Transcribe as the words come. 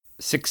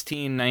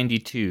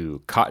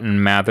1692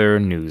 Cotton Mather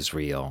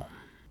Newsreel.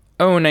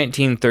 Oh,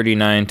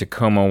 1939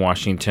 Tacoma,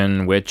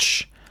 Washington,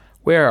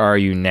 where are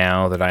you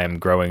now that I am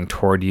growing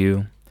toward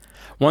you?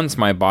 Once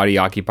my body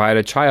occupied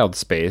a child's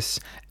space,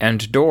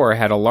 and door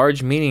had a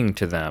large meaning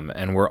to them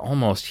and were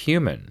almost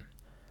human.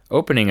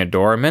 Opening a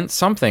door meant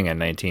something in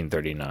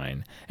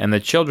 1939, and the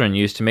children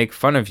used to make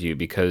fun of you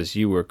because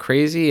you were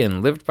crazy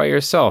and lived by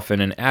yourself in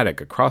an attic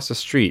across the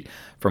street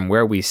from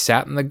where we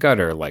sat in the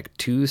gutter like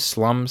two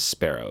slum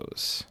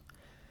sparrows.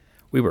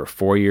 We were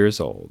 4 years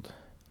old.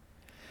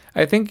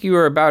 I think you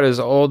are about as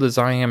old as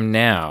I am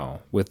now,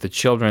 with the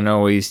children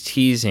always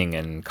teasing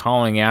and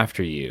calling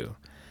after you.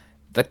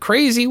 The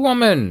crazy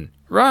woman!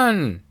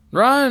 Run!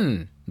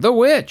 Run! The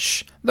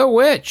witch! The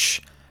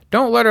witch!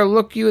 Don't let her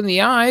look you in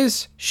the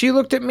eyes! She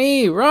looked at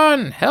me!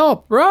 Run!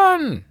 Help!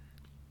 Run!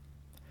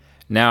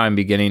 Now I'm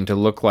beginning to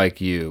look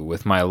like you,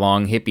 with my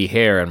long hippie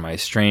hair and my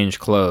strange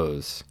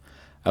clothes.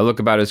 I look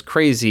about as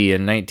crazy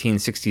in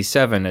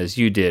 1967 as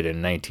you did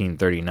in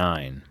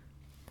 1939.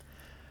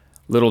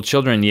 Little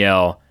children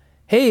yell,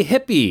 "Hey,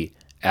 hippie!"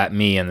 at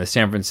me in the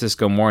San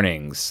Francisco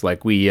mornings,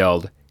 like we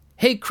yelled,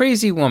 "Hey,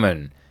 crazy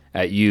woman!"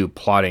 at you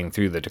plodding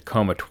through the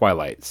Tacoma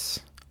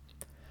twilights.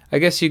 I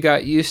guess you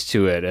got used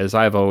to it, as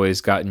I've always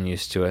gotten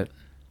used to it.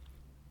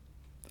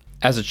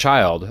 As a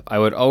child, I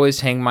would always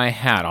hang my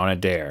hat on a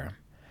dare.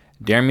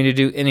 Dare me to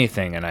do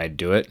anything, and I'd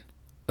do it.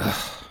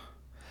 Ugh.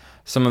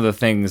 Some of the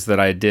things that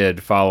I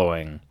did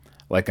following,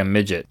 like a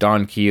midget,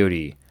 Don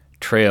Quixote,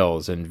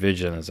 trails and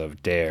visions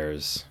of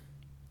dares.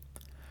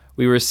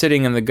 We were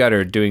sitting in the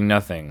gutter doing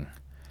nothing.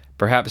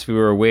 Perhaps we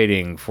were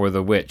waiting for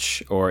the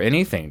witch or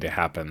anything to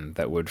happen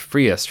that would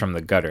free us from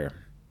the gutter.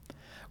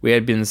 We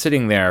had been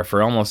sitting there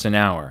for almost an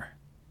hour.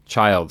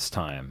 Child's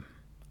time.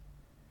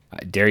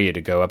 I dare you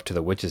to go up to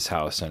the witch's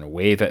house and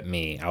wave at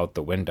me out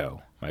the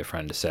window, my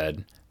friend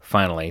said,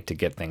 finally, to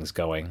get things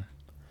going.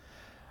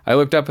 I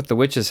looked up at the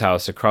witch's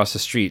house across the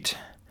street.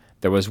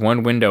 There was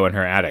one window in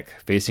her attic,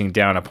 facing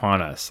down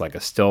upon us like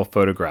a still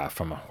photograph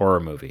from a horror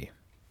movie.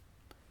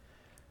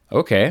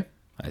 Okay,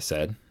 I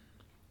said.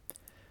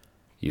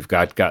 You've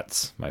got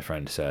guts, my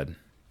friend said.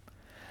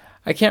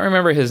 I can't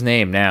remember his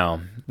name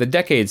now. The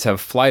decades have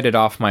flighted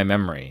off my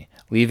memory,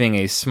 leaving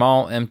a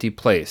small empty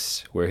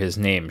place where his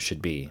name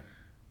should be.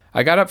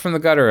 I got up from the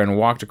gutter and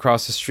walked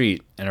across the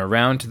street and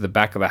around to the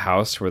back of the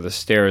house where the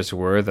stairs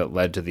were that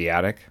led to the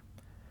attic.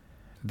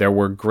 There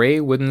were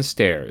gray wooden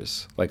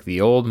stairs, like the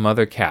old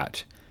mother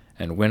cat,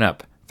 and went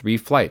up 3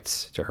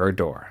 flights to her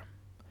door.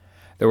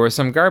 There were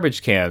some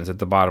garbage cans at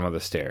the bottom of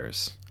the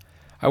stairs.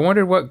 I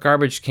wondered what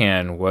garbage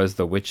can was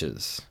the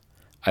witch's.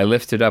 I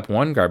lifted up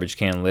one garbage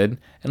can lid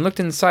and looked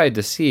inside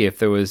to see if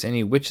there was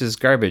any witch's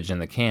garbage in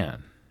the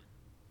can.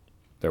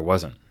 There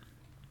wasn't.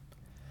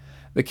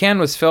 The can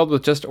was filled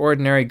with just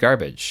ordinary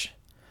garbage.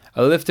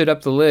 I lifted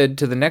up the lid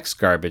to the next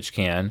garbage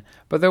can,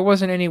 but there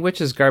wasn't any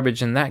witch's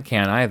garbage in that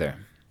can either.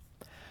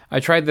 I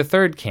tried the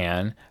third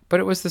can, but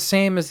it was the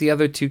same as the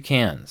other 2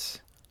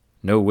 cans.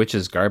 No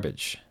witch's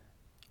garbage.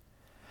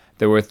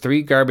 There were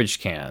 3 garbage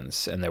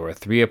cans, and there were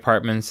 3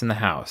 apartments in the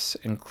house,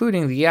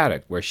 including the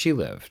attic where she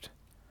lived.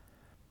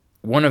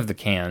 One of the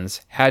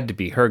cans had to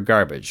be her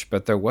garbage,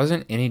 but there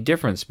wasn't any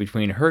difference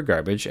between her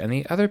garbage and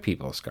the other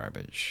people's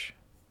garbage.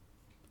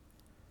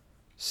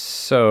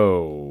 So,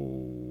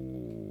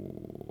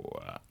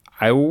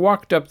 I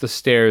walked up the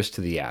stairs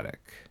to the attic.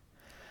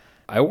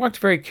 I walked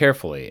very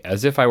carefully,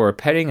 as if I were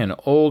petting an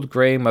old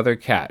gray mother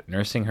cat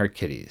nursing her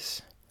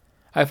kitties.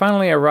 I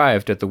finally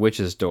arrived at the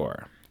witch's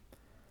door.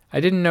 I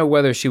didn't know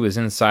whether she was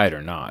inside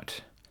or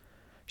not.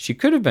 She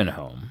could have been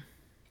home.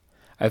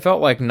 I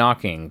felt like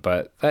knocking,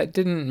 but that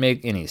didn't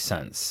make any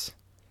sense.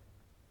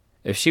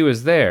 If she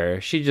was there,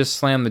 she'd just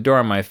slam the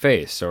door in my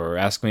face or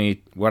ask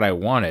me what I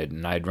wanted,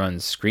 and I'd run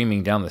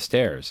screaming down the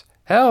stairs.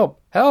 Help!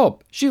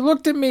 Help! She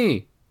looked at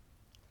me!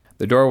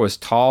 The door was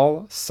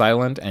tall,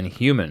 silent, and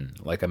human,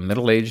 like a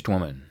middle-aged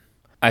woman.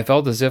 I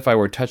felt as if I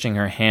were touching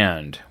her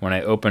hand when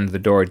I opened the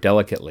door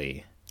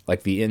delicately,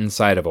 like the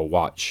inside of a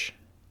watch.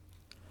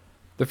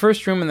 The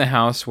first room in the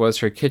house was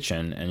her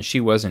kitchen, and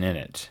she wasn't in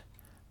it.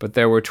 But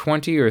there were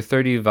 20 or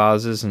 30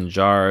 vases and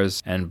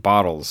jars and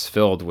bottles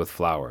filled with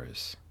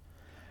flowers.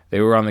 They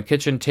were on the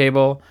kitchen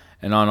table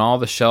and on all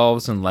the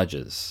shelves and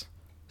ledges.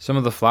 Some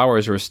of the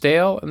flowers were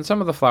stale, and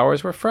some of the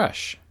flowers were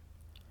fresh.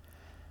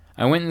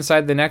 I went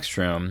inside the next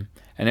room,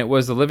 and it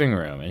was the living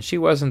room, and she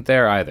wasn't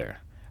there either.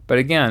 But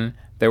again,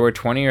 there were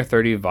 20 or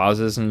 30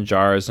 vases and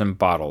jars and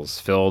bottles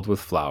filled with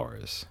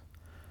flowers.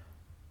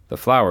 The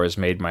flowers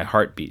made my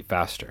heart beat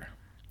faster.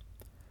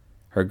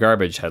 Her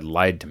garbage had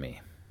lied to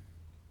me.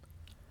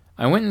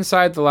 I went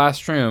inside the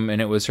last room,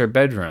 and it was her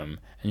bedroom,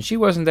 and she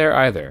wasn't there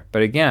either,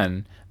 but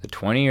again, the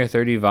 20 or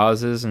 30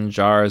 vases and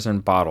jars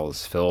and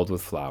bottles filled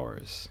with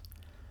flowers.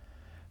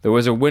 There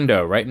was a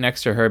window right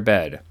next to her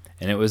bed,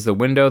 and it was the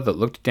window that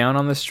looked down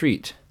on the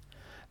street.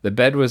 The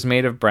bed was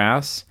made of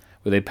brass,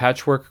 with a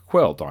patchwork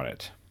quilt on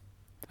it.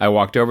 I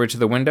walked over to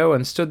the window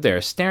and stood there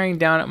staring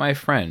down at my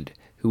friend,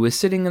 who was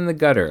sitting in the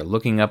gutter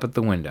looking up at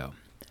the window.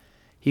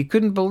 He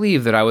couldn't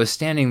believe that I was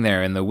standing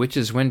there in the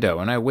witch's window,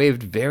 and I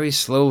waved very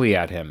slowly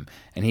at him,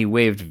 and he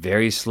waved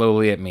very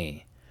slowly at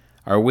me.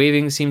 Our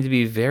waving seemed to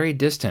be very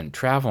distant,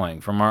 traveling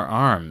from our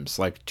arms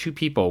like two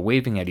people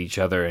waving at each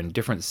other in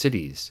different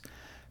cities,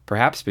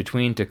 perhaps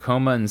between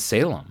Tacoma and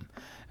Salem,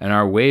 and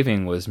our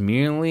waving was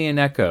merely an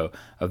echo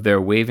of their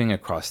waving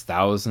across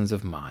thousands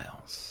of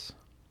miles.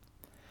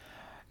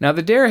 Now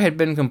the dare had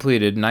been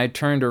completed, and I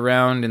turned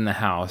around in the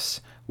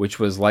house, which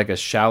was like a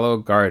shallow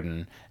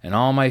garden, and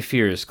all my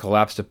fears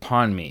collapsed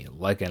upon me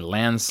like a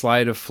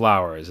landslide of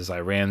flowers as I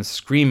ran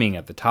screaming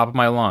at the top of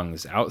my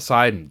lungs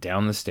outside and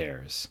down the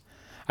stairs.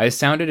 I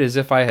sounded as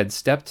if I had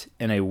stepped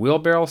in a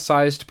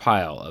wheelbarrow-sized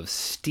pile of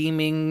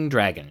steaming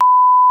dragon.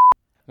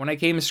 When I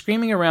came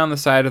screaming around the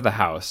side of the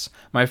house,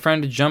 my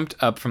friend jumped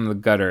up from the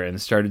gutter and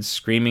started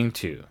screaming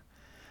too.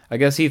 I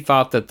guess he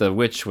thought that the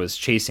witch was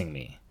chasing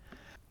me.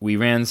 We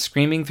ran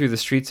screaming through the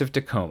streets of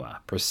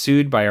Tacoma,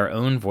 pursued by our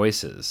own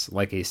voices,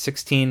 like a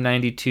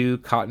 1692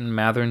 Cotton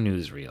Mather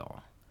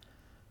newsreel.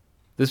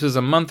 This was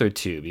a month or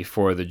two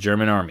before the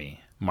German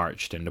army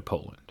marched into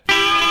Poland.